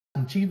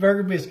some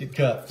cheeseburger biscuit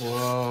cups.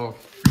 Whoa.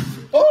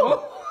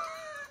 Oh!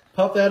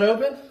 Pop that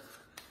open.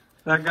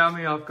 That got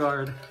me off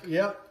guard.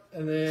 Yep.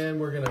 And then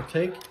we're going to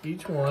take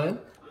each one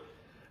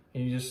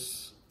and you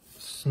just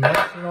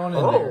smash it on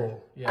in there.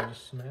 Yeah,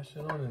 just smash it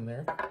on in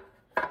there.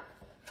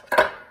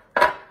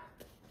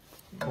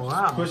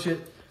 Wow. Push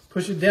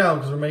it down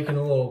because we're making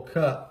a little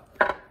cup.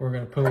 We're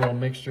going to put a little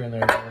mixture in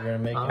there that we're going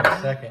to make in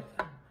a second.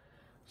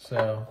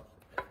 So,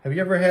 have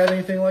you ever had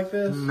anything like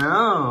this?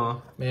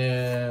 No.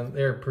 Man,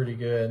 they're pretty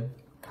good.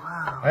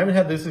 Wow. I haven't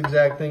had this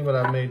exact thing, but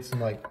I've made some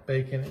like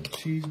bacon and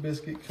cheese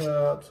biscuit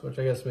cups, which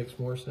I guess makes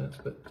more sense.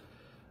 But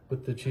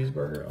with the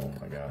cheeseburger, oh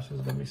my gosh, this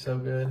is going to be so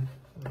good.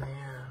 Man.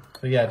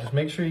 So yeah, just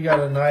make sure you got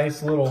a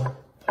nice little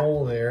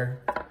hole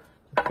there.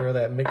 Throw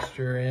that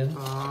mixture in.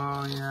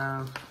 Oh,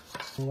 yeah.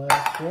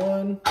 Last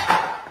one.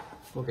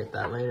 We'll get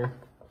that later.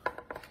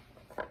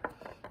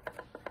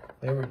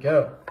 There we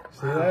go.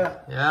 See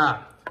that?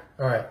 Yeah.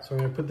 All right, so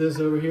we're gonna put this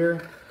over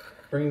here.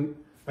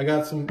 I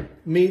got some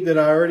meat that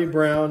I already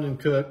browned and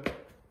cooked.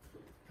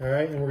 All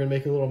right, and we're gonna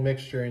make a little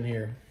mixture in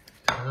here.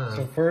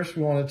 So first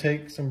we wanna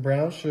take some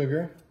brown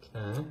sugar.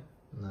 Okay,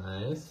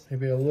 nice.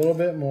 Maybe a little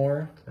bit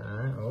more.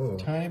 Okay, oh.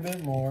 Tiny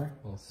bit more.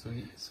 A little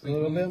sweet. A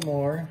little bit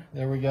more.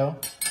 There we go.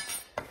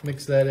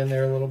 Mix that in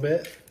there a little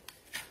bit.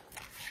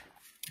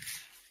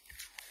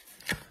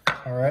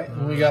 All right,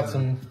 and we got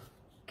some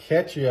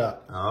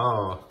ketchup.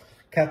 Oh.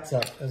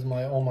 Ketchup, as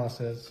my Oma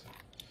says.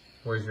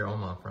 Where's your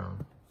Oma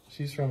from?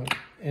 She's from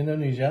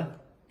Indonesia,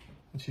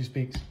 and she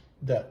speaks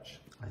Dutch.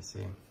 I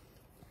see.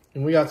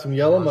 And we got some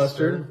yellow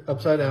mustard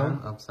upside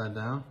down. Upside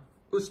down.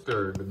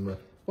 Mustard.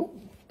 Oh,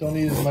 don't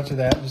need as much of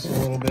that, just a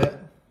little bit.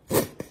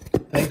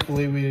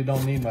 Thankfully, we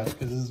don't need much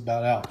because this is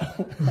about out.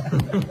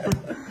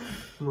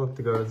 We'll have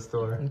to go to the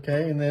store.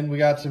 Okay, and then we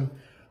got some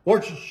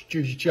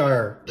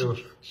Worcestershire.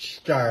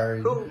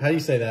 How do you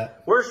say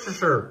that?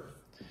 Worcestershire.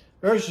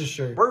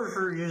 Worcestershire.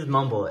 Worcestershire, you just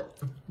mumble it.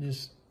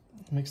 Just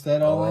mix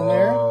that all in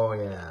there. Oh,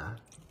 yeah.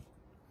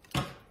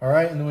 All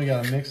right, and then we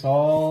got to mix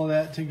all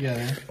that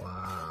together.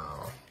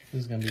 Wow.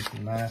 This is going to be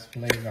some nice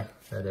flavor.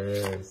 That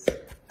is.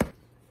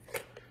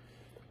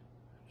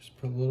 Just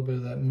put a little bit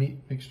of that meat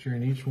mixture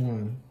in each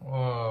one.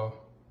 Whoa.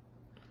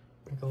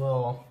 Like a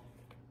little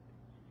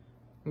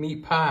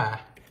meat pie.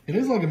 It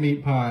is like a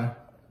meat pie.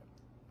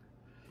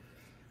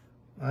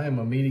 I am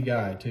a meaty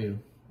guy, too.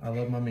 I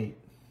love my meat.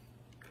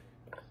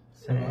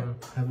 Same.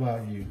 How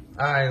about you?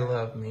 I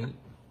love meat.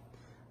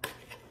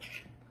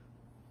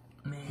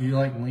 Man. Do you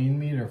like lean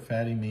meat or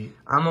fatty meat?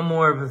 I'm a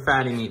more of a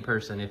fatty meat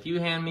person. If you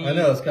hand me... I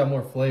know, it's got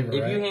more flavor,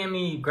 If right? you hand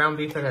me ground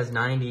beef that has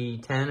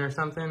 90-10 or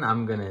something,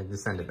 I'm going to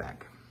just send it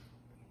back.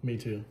 Me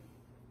too.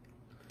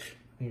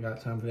 You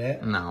got time for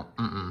that? No.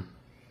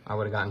 I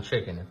would have gotten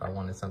chicken if I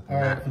wanted something.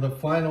 All right, for the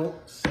final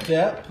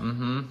step,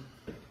 Mm-hmm.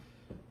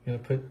 you're going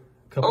to put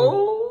a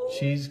couple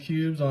cheese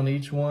cubes on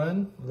each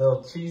one.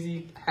 Little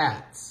cheesy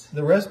hats.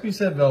 The recipe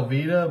said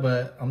Velveeta,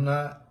 but I'm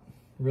not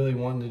really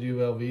wanting to do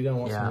Velveeta. I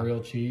want some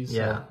real cheese.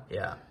 Yeah, so,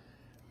 yeah.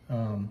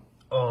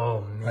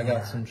 Oh, man. I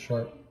got some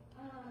sharp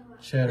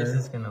cheddar. This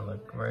is going to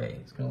look great.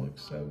 It's going to look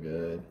so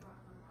good.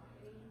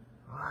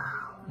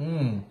 Wow.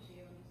 Mmm.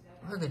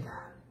 Look at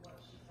that.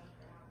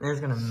 And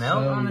it's going to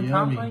melt on the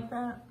top like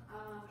that?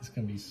 It's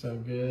going to be so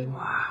good.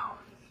 Wow.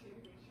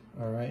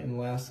 All right, and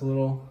last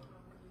little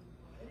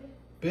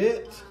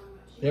bit.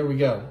 There we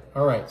go.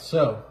 All right,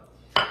 so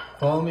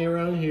follow me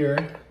around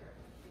here.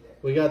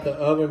 We got the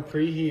oven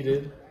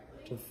preheated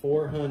to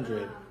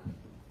 400.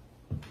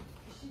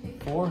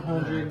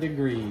 400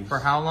 degrees. For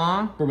how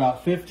long? For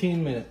about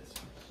 15 minutes.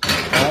 All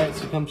right,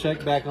 so come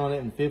check back on it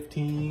in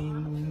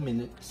 15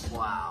 minutes.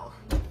 Wow.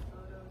 All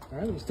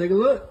right, let's take a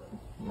look.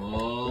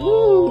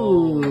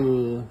 Whoa.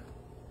 Ooh.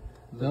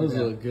 Those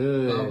look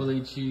good.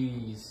 Bubbly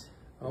cheese.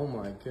 Oh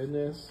my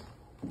goodness.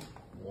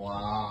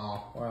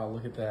 Wow. Wow,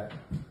 look at that.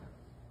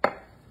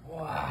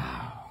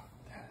 Wow.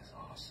 That is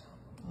awesome.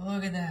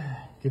 Look at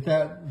that. Get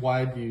that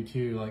wide view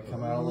too, like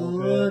come out a little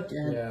bit. Look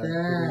at yeah,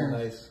 that.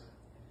 Nice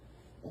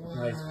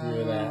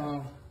view of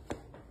that.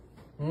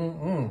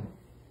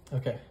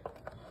 Okay.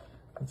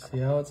 Let's see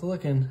how it's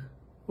looking.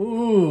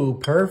 Ooh,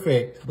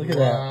 perfect. Look at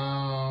that.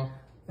 Wow.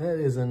 That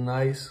is a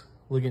nice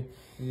looking.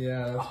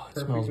 Yeah. Oh, it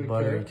smells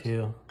buttery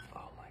too.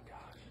 Oh my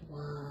gosh.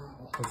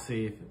 Wow. Let's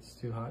see if it's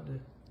too hot to.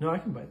 No, I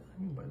can bite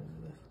into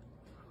this.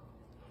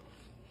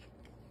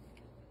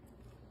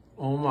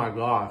 Oh my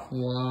gosh.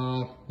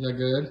 Wow. Is that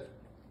good?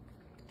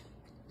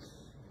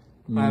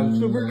 I'm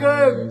super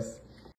good.